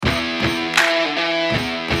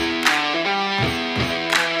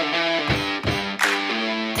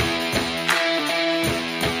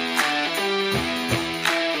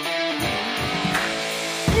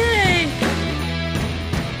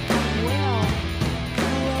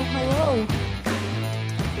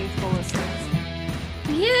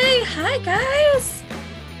Hi, guys.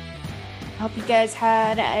 Hope you guys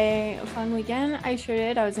had a fun weekend. I sure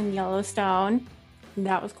did. I was in Yellowstone.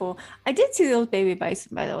 That was cool. I did see those baby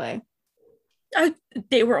bison, by the way.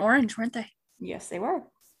 They were orange, weren't they? Yes, they were.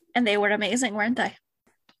 And they were amazing, weren't they?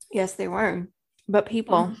 Yes, they were. But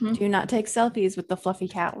people, do not take selfies with the fluffy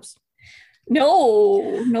cows.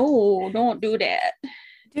 No, don't do that.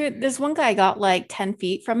 Dude, this one guy got like 10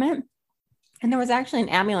 feet from it, and there was actually an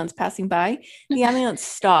ambulance passing by. The ambulance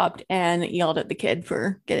stopped and yelled at the kid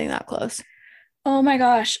for getting that close. Oh my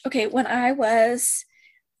gosh. Okay, when I was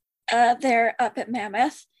there up at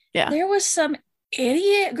Mammoth, there was some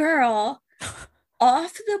idiot girl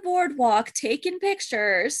off the boardwalk taking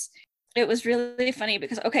pictures. It was really funny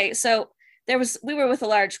because, so we were with a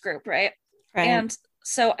large group, right? And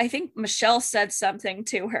so I think Michelle said something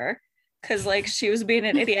to her because like she was being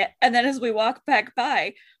an idiot. And then as we walk back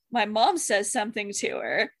by, my mom says something to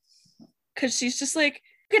her because she's just like,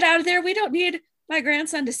 get out of there. We don't need my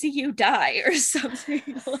grandson to see you die or something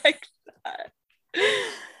like that.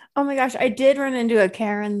 Oh my gosh, I did run into a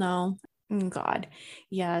Karen though. Oh, God.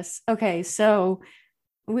 Yes. Okay, so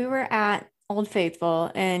we were at Old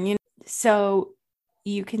Faithful, and so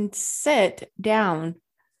you can sit down.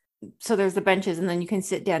 So there's the benches, and then you can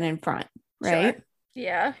sit down in front, right? Sure.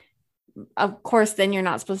 Yeah. Of course, then you're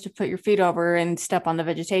not supposed to put your feet over and step on the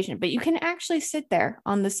vegetation, but you can actually sit there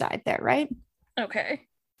on the side there, right? Okay.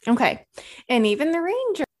 And even the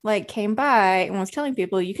ranger like came by and was telling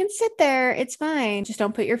people, you can sit there, it's fine. Just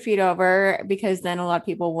don't put your feet over, because then a lot of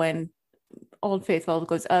people, when Old Faithful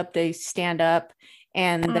goes up, they stand up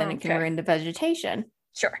and then it can ruin the vegetation.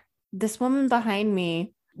 Sure. This woman behind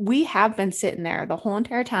me, we have been sitting there the whole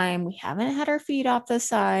entire time. We haven't had our feet off the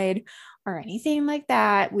side or anything like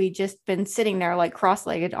that. We just been sitting there like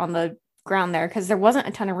cross-legged on the ground there because there wasn't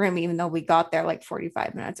a ton of room, even though we got there like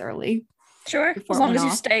 45 minutes early. Sure. As long as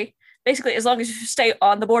you stay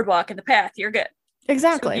on the boardwalk in the path, you're good.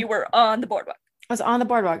 Exactly. So you were on the boardwalk. I was on the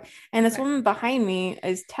boardwalk, and this woman behind me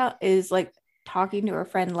is like talking to her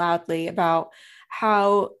friend loudly about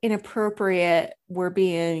how inappropriate we're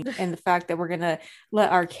being, and the fact that we're gonna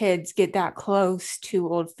let our kids get that close to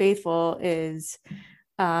Old Faithful is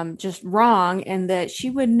just wrong, and that she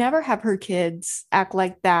would never have her kids act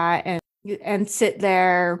like that and sit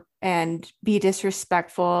there and be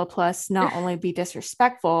disrespectful. Plus, not only be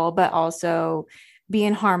disrespectful, but also be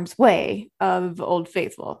in harm's way of Old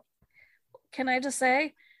Faithful. Can I just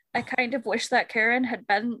say, I kind of wish that Karen had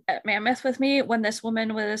been at Mammoth with me when this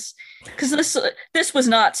woman was, because this was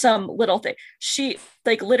not some little thing. She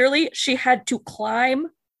literally she had to climb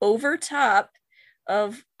over top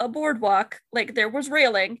of a boardwalk, like there was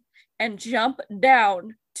railing, and jump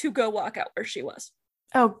down to go walk out where she was.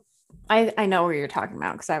 Oh, I know where you're talking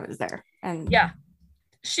about because I was there. And yeah,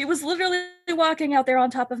 she was literally walking out there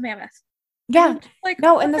on top of Mammoth. Yeah.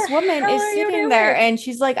 And this woman is sitting there and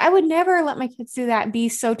she's like, I would never let my kids do that and be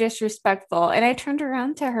so disrespectful. And I turned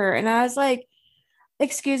around to her and I was like,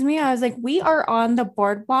 excuse me. I was like, we are on the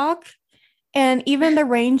boardwalk. And even the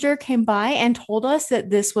ranger came by and told us that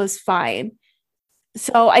this was fine.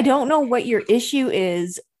 So I don't know what your issue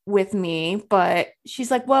is with me, but she's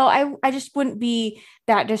like, well, I just wouldn't be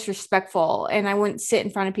that disrespectful and I wouldn't sit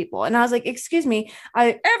in front of people. And I was like, excuse me.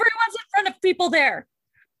 Everyone's in front of people there.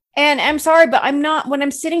 And I'm sorry, but I'm not, when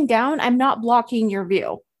I'm sitting down, I'm not blocking your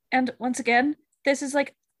view. And once again, this is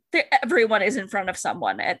like, everyone is in front of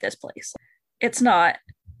someone at this place. It's not,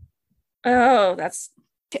 that's.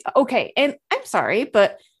 Okay, and I'm sorry,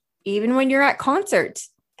 but even when you're at concerts,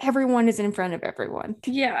 everyone is in front of everyone.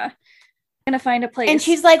 Yeah. Gonna find a place. And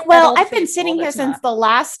she's like, well, I've been sitting here since the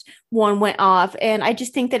last one went off, and I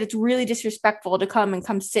just think that it's really disrespectful to come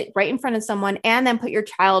sit right in front of someone and then put your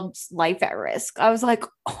child's life at risk. I was like,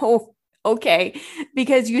 oh, okay,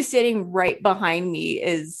 because you sitting right behind me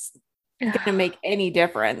is gonna make any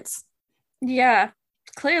difference. Yeah,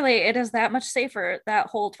 clearly it is that much safer, that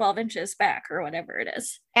whole 12 inches back or whatever it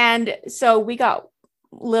is. And so we got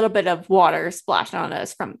a little bit of water splashed on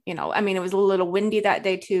us from, I mean, it was a little windy that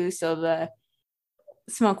day too, so the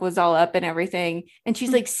smoke was all up and everything. And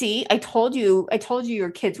she's like, see, I told you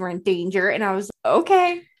your kids were in danger. And I was like,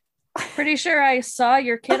 okay. Pretty sure I saw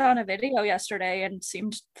your kid on a video yesterday and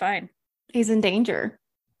seemed fine. He's in danger.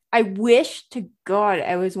 I wish to God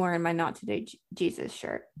I was wearing my Not Today Jesus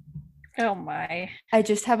shirt. Oh my. I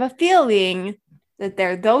just have a feeling that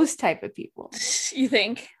they're those type of people. You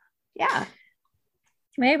think? Yeah.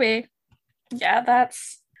 Maybe. Yeah,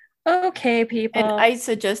 that's okay, people. And I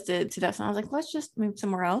suggested to Dustin, I was like, let's just move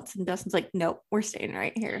somewhere else. And Dustin's like, nope, we're staying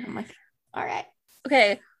right here. I'm like, all right.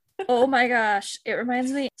 Okay. Oh my gosh. It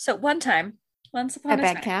reminds me. So once upon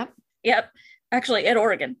a time. Cap. Yep. Actually, at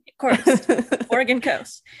Oregon coast, Oregon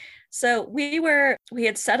coast. So we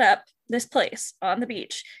had set up this place on the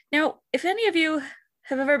beach. Now, if any of you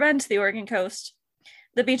have ever been to the Oregon coast,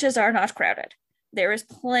 the beaches are not crowded. There is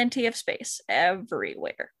plenty of space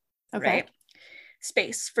everywhere. Okay. Right?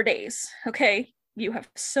 Space for days. Okay. You have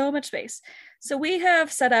so much space. So we have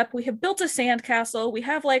built a sandcastle. We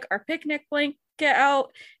have like our picnic blanket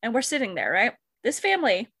out and we're sitting there, right? This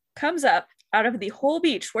family comes up out of the whole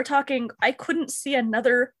beach. We're talking, I couldn't see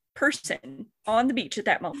another person on the beach at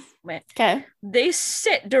that moment. Okay. They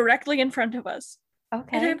sit directly in front of us.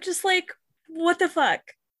 Okay. And I'm just like, what the fuck?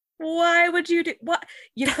 Why would you do what?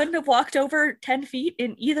 You couldn't have walked over 10 feet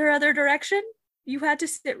in either other direction? You had to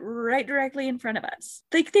sit right directly in front of us.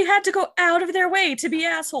 Like they had to go out of their way to be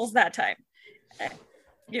assholes that time.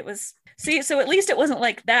 It was, so at least it wasn't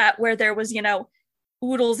like that where there was,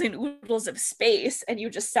 oodles and oodles of space and you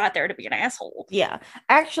just sat there to be an asshole. Yeah,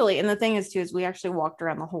 actually, and the thing is too is we actually walked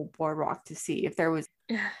around the whole boardwalk to see if there was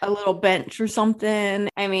a little bench or something.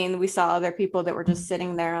 I mean, we saw other people that were just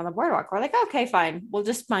sitting there on the boardwalk. We're like, okay, fine, we'll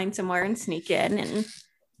just find somewhere and sneak in and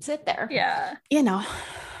sit there. Yeah,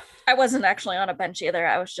 I wasn't actually on a bench either.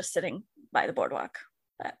 I was just sitting by the boardwalk.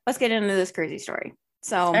 But let's get into this crazy story.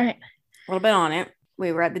 So all right. A little bit on it.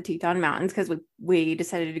 We were at the Teton Mountains because we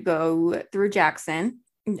decided to go through Jackson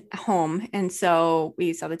home. And so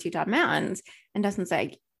we saw the Teton Mountains. And Dustin's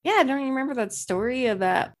like, yeah, don't you remember that story of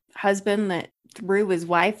that husband that threw his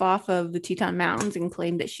wife off of the Teton Mountains and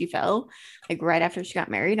claimed that she fell like right after she got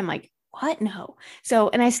married? I'm like, what? No. So,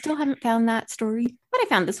 and I still haven't found that story, but I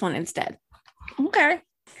found this one instead. Okay.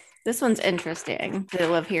 This one's interesting. They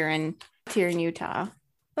live here in Utah,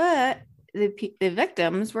 but the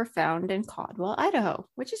victims were found in Caldwell, Idaho,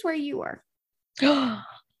 which is where you are.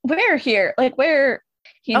 Where here? Like where?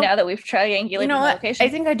 Now that we've triangulated the location. I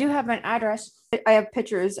think I do have an address. I have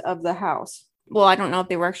pictures of the house. Well, I don't know if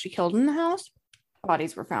they were actually killed in the house.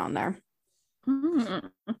 Bodies were found there.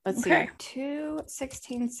 Let's see.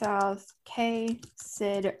 216 South K.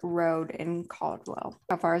 Sid Road in Caldwell.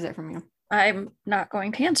 How far is it from you? I'm not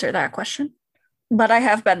going to answer that question, but I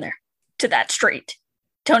have been there to that street.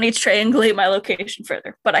 Don't need to triangulate my location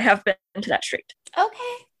further, but I have been to that street.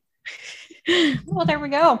 Okay. Well, there we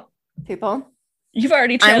go, people. You've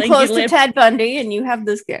already I'm close to Ted Bundy, and you have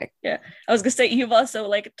this guy. Yeah, I was gonna say you've also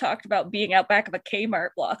like talked about being out back of a Kmart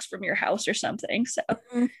blocks from your house or something. So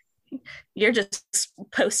you're just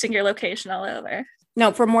posting your location all over.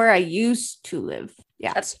 No, from where I used to live.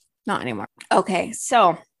 Yeah, that's not anymore. Okay,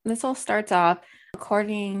 so this all starts off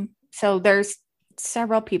so there's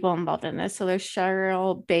several people involved in this. So there's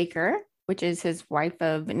Cheryl Baker, which is his wife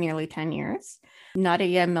of nearly 10 years,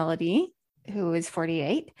 Nadia Melody, who is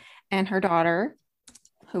 48, and her daughter,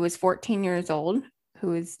 who is 14 years old,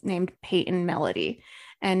 who is named Peyton Melody.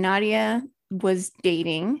 And Nadia was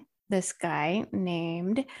dating this guy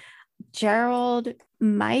named Gerald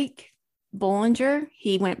Mike Bollinger.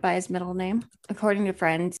 He went by his middle name. According to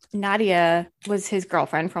friends, Nadia was his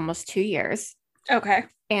girlfriend for almost 2 years. Okay.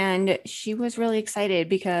 And she was really excited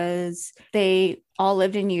because they all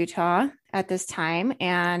lived in Utah at this time.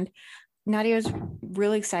 And Nadia was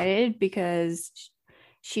really excited because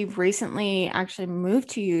she recently actually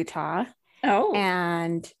moved to Utah. Oh.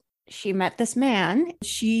 And she met this man.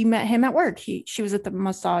 She met him at work. She was at the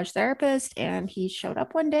massage therapist and he showed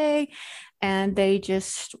up one day and they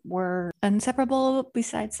just were inseparable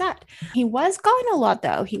besides that. He was gone a lot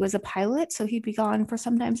though. He was a pilot, so he'd be gone for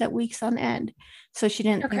sometimes at weeks on end. So she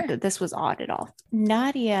didn't think that this was odd at all.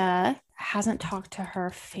 Nadia hasn't talked to her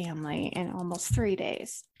family in almost 3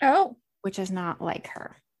 days. Oh. Which is not like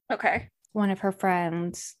her. Okay. One of her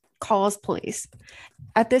friends calls police.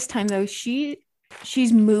 At this time though, she's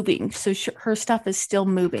moving. So her stuff is still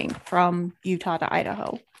moving from Utah to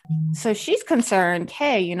Idaho. So she's concerned,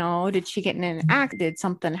 hey, did she get in an accident? Did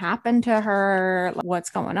something happen to her? What's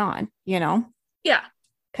going on? Yeah.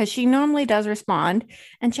 Because she normally does respond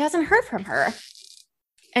and she hasn't heard from her.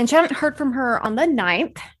 And she hasn't heard from her on the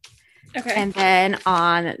 9th. Okay. And then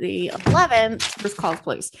on the 11th, just calls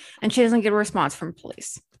police. And she doesn't get a response from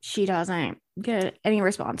police. She doesn't get any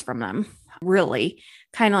response from them, really.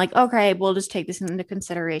 Kind of like, okay, we'll just take this into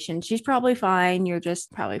consideration. She's probably fine. You're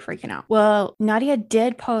just probably freaking out. Well, Nadia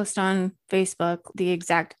did post on Facebook the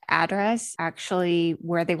exact address, actually,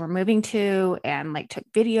 where they were moving to and like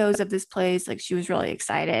took videos of this place. Like she was really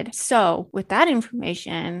excited. So with that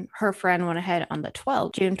information, her friend went ahead on the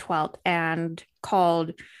June 12th, and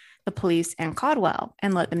called the police in Caldwell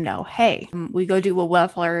and let them know, hey, we go do a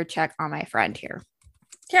welfare check on my friend here.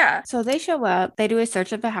 Yeah. So they show up, they do a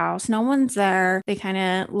search of the house. No one's there. They kind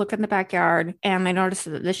of look in the backyard and they notice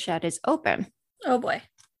that the shed is open. Oh boy.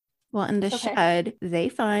 Well, in the shed, they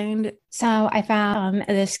find. So I found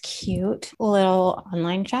this cute little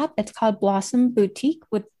online shop. It's called Blossom Boutique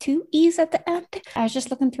with two E's at the end. I was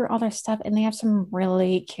just looking through all their stuff and they have some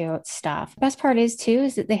really cute stuff. Best part is too,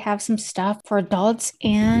 is that they have some stuff for adults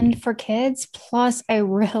and for kids. Plus, I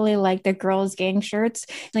really like the girls' gang shirts.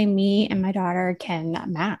 Like me and my daughter can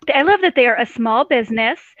match. I love that they are a small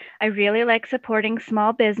business. I really like supporting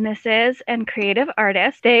small businesses and creative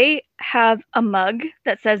artists. They have a mug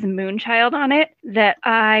that says Moonchild on it that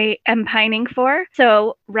I am pining for.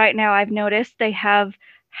 So right now I've noticed they have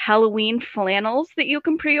Halloween flannels that you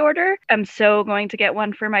can pre-order. I'm so going to get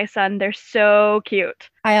one for my son. They're so cute.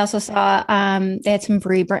 I also saw they had some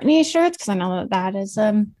Brie Brittany shirts because I know that is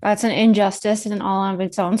that's an injustice in all of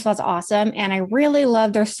its own. So that's awesome. And I really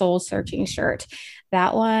love their soul searching shirt.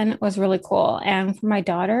 That one was really cool. And for my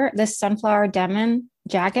daughter, this sunflower denim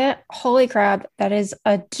jacket, holy crap, that is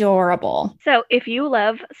adorable. So if you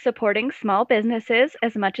love supporting small businesses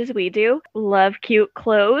as much as we do, love cute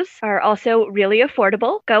clothes, are also really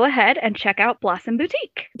affordable, go ahead and check out Blossom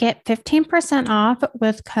Boutique. Get 15% off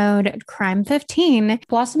with code CRIME15.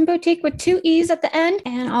 Blossom Boutique with two E's at the end.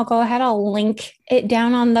 And I'll go ahead, I'll link it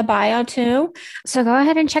down on the bio too. So go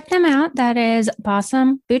ahead and check them out. That is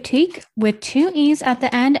Blossom Boutique with two E's at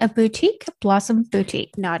the end of boutique, Blossom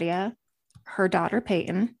Boutique. Nadia, her daughter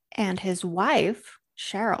Peyton, and his wife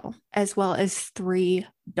Cheryl, as well as 3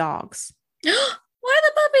 dogs. Why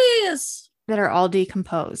the puppies? That are all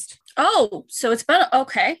decomposed. Oh, so it's been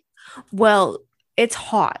okay. Well, it's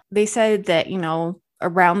hot. They said that,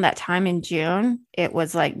 around that time in June, it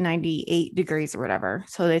was like 98 degrees or whatever.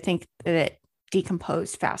 So they think that it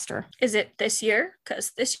decomposed faster. Is it this year?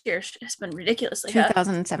 Because this year has been ridiculously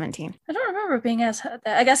 2017. I don't remember being as hot.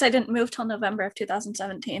 I guess I didn't move till November of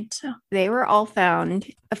 2017. So they were all found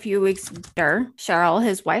a few weeks later. Cheryl,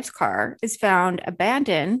 his wife's car, is found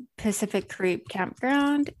abandoned Pacific Creek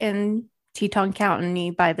Campground in Teton County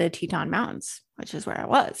by the Teton Mountains, which is where I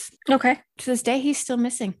was. Okay. To this day, he's still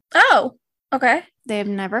missing. Oh, okay. They have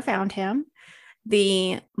never found him.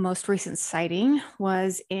 The most recent sighting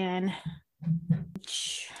was in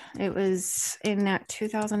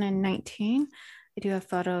 2019. I do have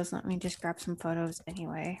photos. Let me just grab some photos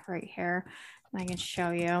anyway right here. I can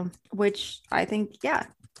show you, which I think, yeah,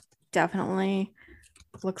 definitely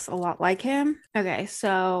looks a lot like him. Okay,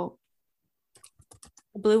 so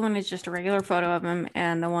the blue one is just a regular photo of him,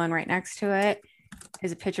 and the one right next to it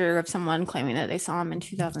is a picture of someone claiming that they saw him in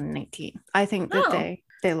 2019. I think that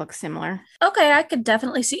they look similar. Okay, I could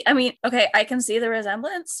definitely see. I mean, okay, I can see the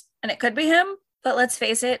resemblance, and it could be him. But let's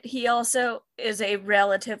face it, he also is a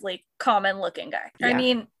relatively common looking guy. Yeah. I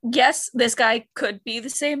mean, yes, this guy could be the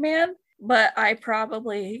same man, but I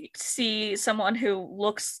probably see someone who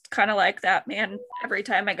looks kind of like that man every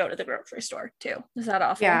time I go to the grocery store too. Is that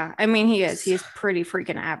awful? Yeah, I mean, he is. He's pretty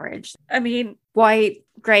freaking average. I mean, white,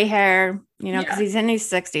 gray hair, because he's in his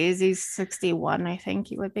 60s. He's 61, I think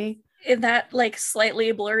he would be. In that like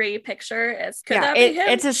slightly blurry picture, that be him?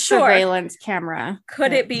 It's a surveillance camera.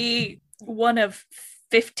 Could it be one of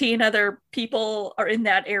 15 other people are in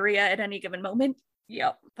that area at any given moment?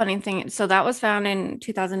 Yep. Funny thing, so that was found in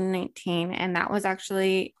 2019, and that was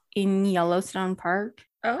actually in Yellowstone Park.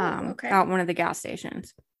 Oh, okay. At one of the gas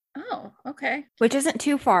stations. Oh, okay. Which isn't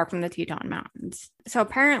too far from the Teton Mountains. So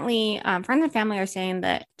apparently, friends and family are saying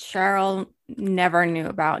that Cheryl never knew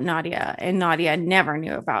about Nadia, and Nadia never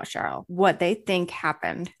knew about Cheryl. What they think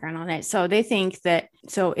happened on it. So they think that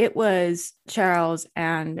it was Cheryl's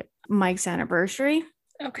and Mike's anniversary.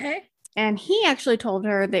 Okay. And he actually told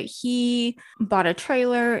her that he bought a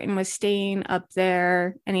trailer and was staying up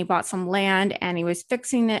there, and he bought some land and he was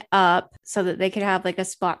fixing it up so that they could have like a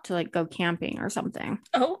spot to like go camping or something.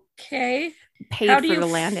 Okay. Paid for the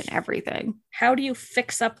land and everything. How do you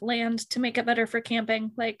fix up land to make it better for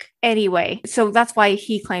camping? Anyway, so that's why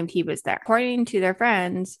he claimed he was there. According to their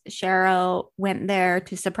friends, Cheryl went there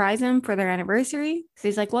to surprise him for their anniversary. So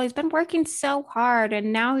he's like, well, he's been working so hard,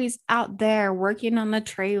 and now he's out there working on the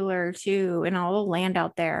trailer too, and all the land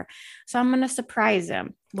out there. So I'm going to surprise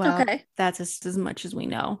him. Well, that's as much as we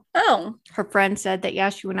know. Oh. Her friend said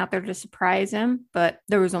that, she went out there to surprise him, but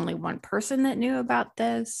there was only one person that knew about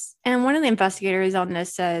this. And one of the investigators on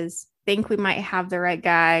this says, think we might have the right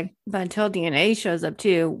guy, but until DNA shows up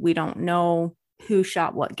too, we don't know who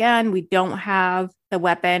shot what gun. We don't have the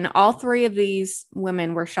weapon. All 3 of these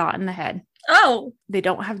women were shot in the head. Oh. They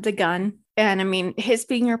don't have the gun. And I mean, his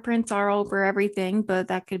fingerprints are over everything, but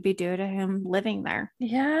that could be due to him living there.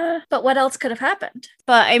 Yeah. But what else could have happened?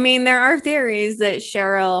 But I mean, there are theories that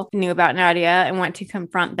Cheryl knew about Nadia and went to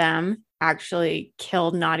confront them, actually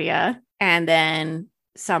killed Nadia, and then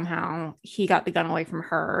somehow he got the gun away from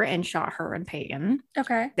her and shot her and Peyton.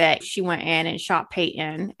 Okay. That she went in and shot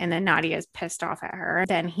Peyton, and then Nadia's pissed off at her.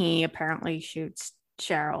 Then he apparently shoots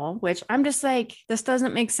Cheryl, which I'm just like, this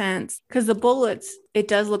doesn't make sense because the bullets, it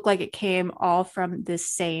does look like it came all from the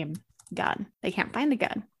same gun. They can't find the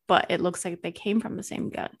gun, but it looks like they came from the same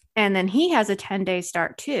gun. And then he has a 10-day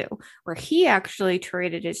start too, where he actually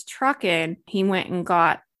traded his truck in. He went and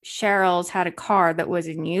got Cheryl's had a car that was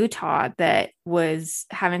in Utah that was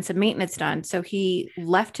having some maintenance done. So he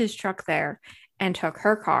left his truck there and took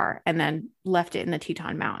her car and then left it in the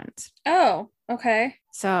Teton Mountains. Oh, okay.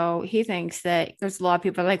 So he thinks that there's a lot of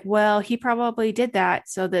people like, well, he probably did that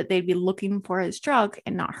so that they'd be looking for his truck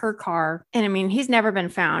and not her car. And I mean, he's never been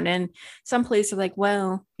found. And some police are like,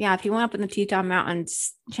 well, yeah, if he went up in the Teton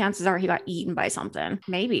Mountains, chances are he got eaten by something.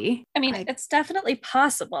 Maybe. I mean, it's definitely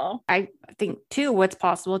possible. I think too, what's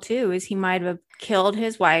possible too is he might have killed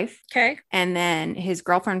his wife. Okay. And then his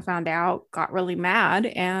girlfriend found out, got really mad,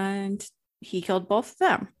 and he killed both of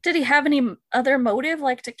them. Did he have any other motive,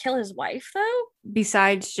 like to kill his wife, though?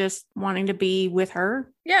 Besides just wanting to be with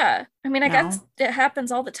her? Yeah. I mean, I guess it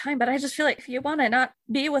happens all the time, but I just feel like if you want to not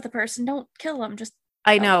be with a person, don't kill them. Just.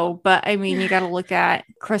 I know, but I mean, you got to look at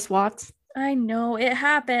Chris Watts. I know. It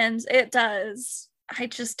happens. It does. I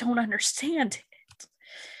just don't understand it.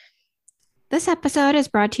 This episode is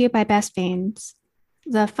brought to you by Best Fiends,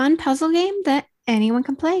 the fun puzzle game that anyone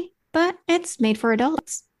can play, but it's made for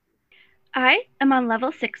adults. I am on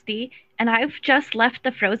level 60, and I've just left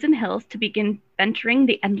the frozen hills to begin venturing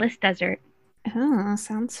the endless desert. Oh,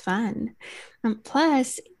 sounds fun.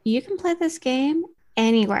 Plus, you can play this game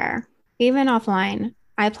anywhere, even offline.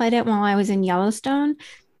 I played it while I was in Yellowstone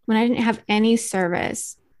when I didn't have any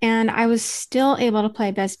service, and I was still able to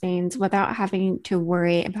play Best Fiends without having to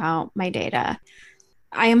worry about my data.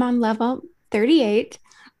 I am on level 38,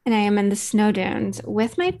 and I am in the snow dunes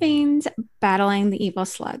with my fiends battling the evil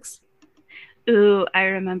slugs. Ooh, I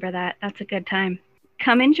remember that. That's a good time.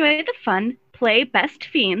 Come enjoy the fun, play Best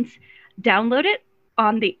Fiends, download it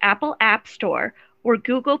on the Apple App Store or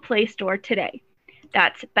Google Play Store today.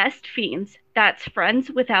 That's Best Fiends. That's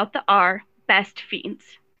friends without the R, Best Fiends.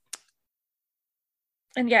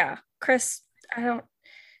 And yeah, Chris,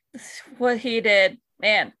 what he did,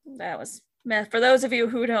 man, that was mess. For those of you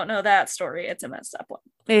who don't know that story, it's a messed up one.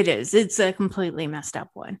 It is. It's a completely messed up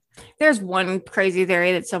one. There's one crazy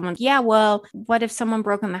theory that well, what if someone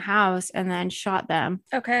broke in the house and then shot them?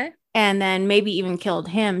 Okay. And then maybe even killed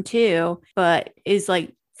him too, but is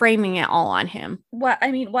like framing it all on him. What?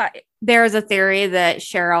 I mean, what? There's a theory that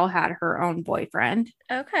Cheryl had her own boyfriend.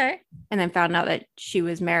 Okay. And then found out that she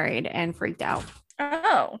was married and freaked out.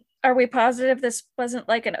 Oh. Are we positive this wasn't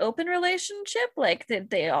like an open relationship? Like,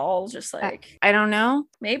 did they all just like... I don't know.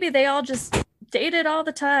 Maybe they all just dated all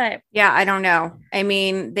the time. Yeah, I don't know. I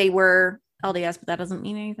mean, they were LDS, but that doesn't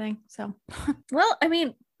mean anything. So, well, I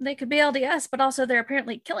mean, they could be LDS, but also they're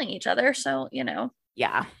apparently killing each other. So, you know.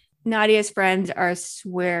 Yeah. Nadia's friends are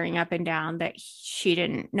swearing up and down that she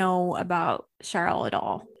didn't know about Cheryl at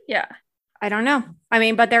all. Yeah. I don't know. I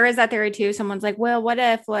mean, but there is that theory too. Someone's like, well, what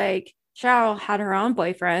if like Cheryl had her own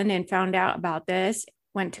boyfriend and found out about this,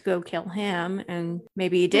 went to go kill him, and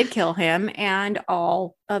maybe he did kill him and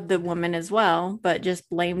all of the women as well, but just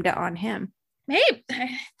blamed it on him. Maybe.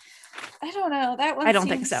 I don't know. That one I don't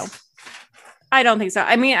think so. I don't think so.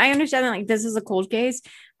 I mean, I understand that like this is a cold case,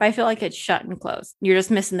 but I feel like it's shut and closed. You're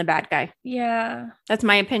just missing the bad guy. Yeah. That's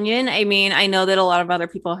my opinion. I mean, I know that a lot of other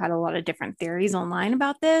people had a lot of different theories online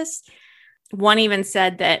about this. One even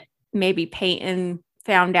said that maybe Peyton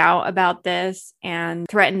found out about this and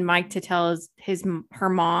threatened Mike to tell her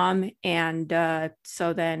mom, and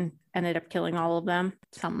so then ended up killing all of them.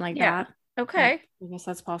 Something like that. Okay. I guess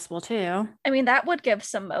that's possible too. I mean, that would give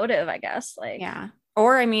some motive, I guess. Like, yeah.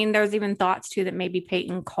 Or I mean, there's even thoughts too that maybe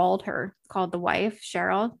Peyton called the wife,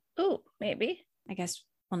 Cheryl. Ooh, maybe. I guess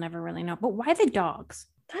we'll never really know. But why the dogs?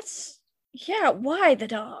 Why the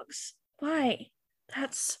dogs? Why?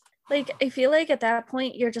 That's like, I feel like at that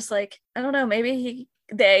point you're just like, I don't know, maybe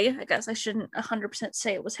I guess I shouldn't 100%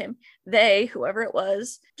 say it was him. They, whoever it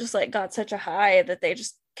was, just like got such a high that they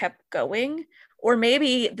just kept going. Or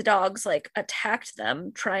maybe the dogs like attacked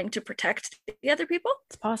them trying to protect the other people.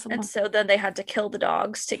 It's possible. And so then they had to kill the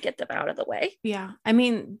dogs to get them out of the way. Yeah. I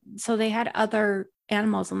mean, so they had other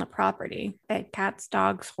animals on the property. They had cats,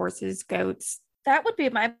 dogs, horses, goats. That would be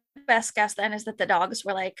my best guess then, is that the dogs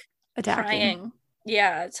were like attacking.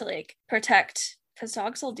 Trying, to like protect, because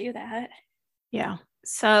dogs will do that. Yeah.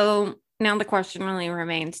 So now the question really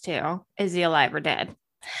remains too, is he alive or dead?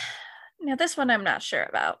 Now this one I'm not sure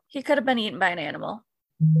about. He could have been eaten by an animal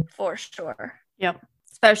for sure. Yep.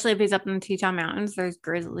 Especially if he's up in the Teton Mountains. There's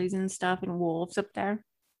grizzlies and stuff and wolves up there.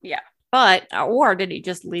 Yeah. But, or did he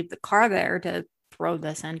just leave the car there to throw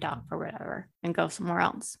the scent off or whatever and go somewhere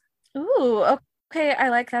else? Ooh, okay. I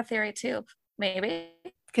like that theory too. Maybe.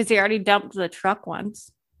 Because he already dumped the truck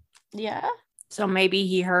once. Yeah. So maybe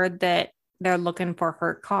he heard that they're looking for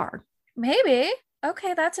her car. Maybe.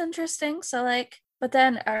 Okay, that's interesting. So like, but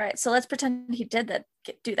then, all right, so let's pretend he did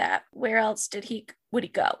do that. Where else would he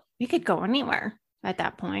go? He could go anywhere at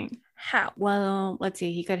that point. How? Well, let's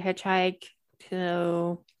see. He could hitchhike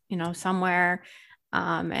to, somewhere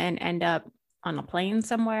and end up on a plane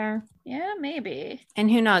somewhere. Yeah, maybe.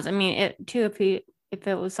 And who knows? I mean, if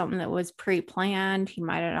it was something that was pre-planned, he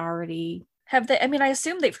might have already... Have they? I mean, I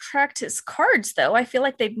assume they've tracked his cards, though. I feel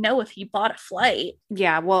like they'd know if he bought a flight.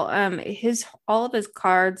 Yeah, well, all of his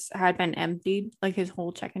cards had been emptied, like his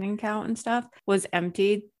whole checking account and stuff was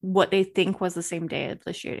emptied. What they think was the same day of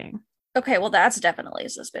the shooting. Okay, well, that's definitely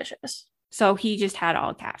suspicious. So he just had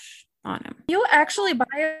all cash on him. You actually buy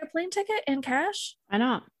a plane ticket in cash? Why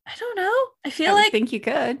not? I don't know. I think you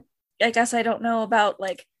could. I guess I don't know about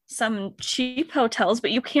like some cheap hotels,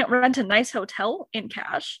 but you can't rent a nice hotel in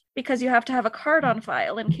cash because you have to have a card on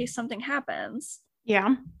file in case something happens.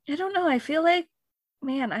 Yeah. I don't know. I feel like,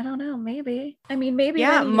 man, I don't know. Maybe. I mean, maybe.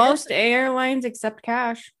 Yeah, most airlines accept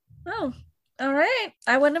cash. Oh, all right.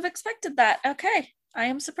 I wouldn't have expected that. Okay. I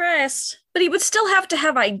am surprised. But he would still have to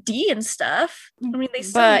have ID and stuff. I mean,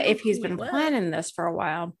 But if he's been planning this for a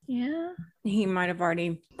while, yeah, he might have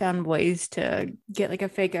already found ways to get like a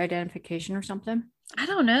fake identification or something. I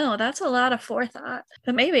don't know. That's a lot of forethought.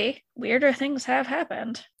 But maybe weirder things have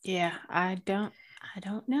happened. Yeah, I don't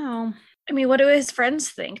know. I mean, what do his friends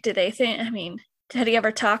think? Do they think, had he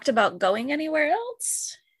ever talked about going anywhere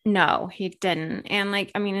else? No, he didn't. And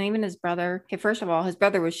even his brother, okay, first of all, his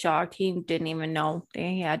brother was shocked. He didn't even know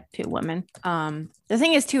he had two women. The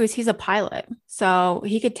thing is too, is he's a pilot. So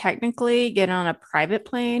he could technically get on a private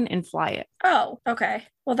plane and fly it. Oh, okay.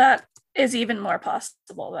 Well, that is even more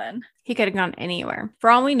possible then. He could have gone anywhere. For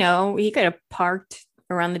all we know, he could have parked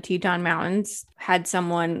around the Teton Mountains, had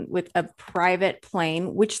someone with a private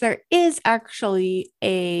plane, which there is actually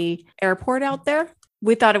a airport out there.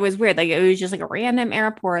 We thought it was weird. Like it was just like a random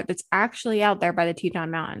airport that's actually out there by the Teton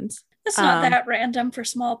Mountains. It's not that random for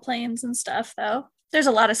small planes and stuff, though. There's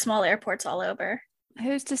a lot of small airports all over.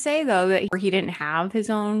 Who's to say, though, that he didn't have his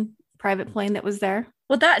own private plane that was there?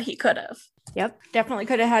 Well, that he could have. Yep. Definitely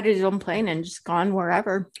could have had his own plane and just gone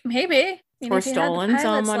wherever. Maybe. Or stolen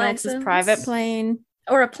someone else's private plane.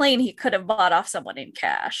 Or a plane he could have bought off someone in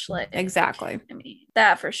cash. Exactly. I mean,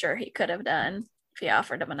 that for sure he could have done. If he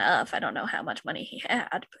offered him enough. I don't know how much money he had,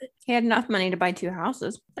 but he had enough money to buy two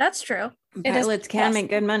houses. That's true. Pilots can make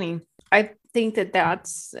good money. I think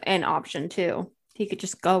that's an option too. He could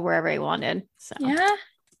just go wherever he wanted. So yeah.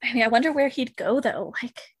 I mean, I wonder where he'd go though.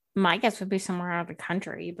 Like my guess would be somewhere out of the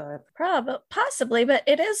country, but possibly. But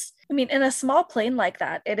it is, I mean, in a small plane like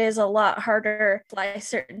that, it is a lot harder to fly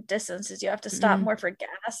certain distances. You have to stop more for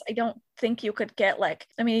gas. I don't think you could get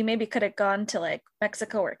he maybe could have gone to like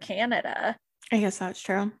Mexico or Canada. I guess that's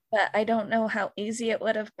true. But I don't know how easy it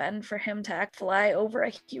would have been for him to fly over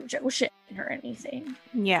a huge ocean or anything.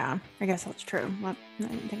 Yeah, I guess that's true. I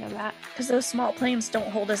didn't think of that. Because those small planes don't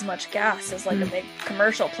hold as much gas as like a big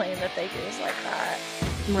commercial plane that they use like that.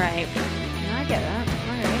 Right. No, I get that.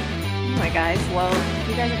 All right. Anyway, guys, well, if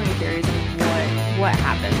you guys have any theories of what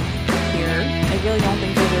happened here, I really don't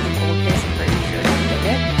think it was a cold case. I'm pretty sure he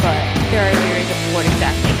did it. But there are theories of what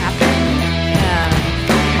exactly happened and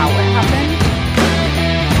how it happened.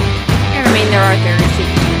 I mean, there are theories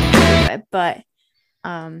to it, but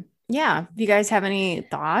yeah, if you guys have any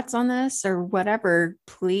thoughts on this or whatever,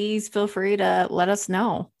 please feel free to let us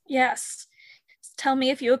know. Yes. Tell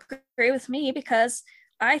me if you agree with me, because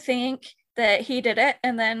I think that he did it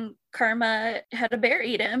and then karma had a bear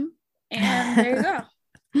eat him, and there you go.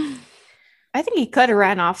 I think he could have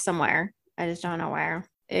ran off somewhere. I just don't know where.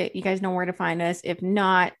 You guys know where to find us. If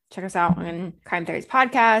not, check us out on Crime Theories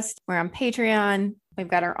Podcast. We're on Patreon. We've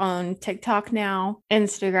got our own TikTok now,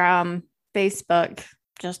 Instagram, Facebook.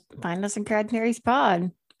 Just find us in Crime Theories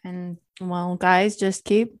Pod. And well, guys, just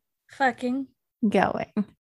keep fucking going.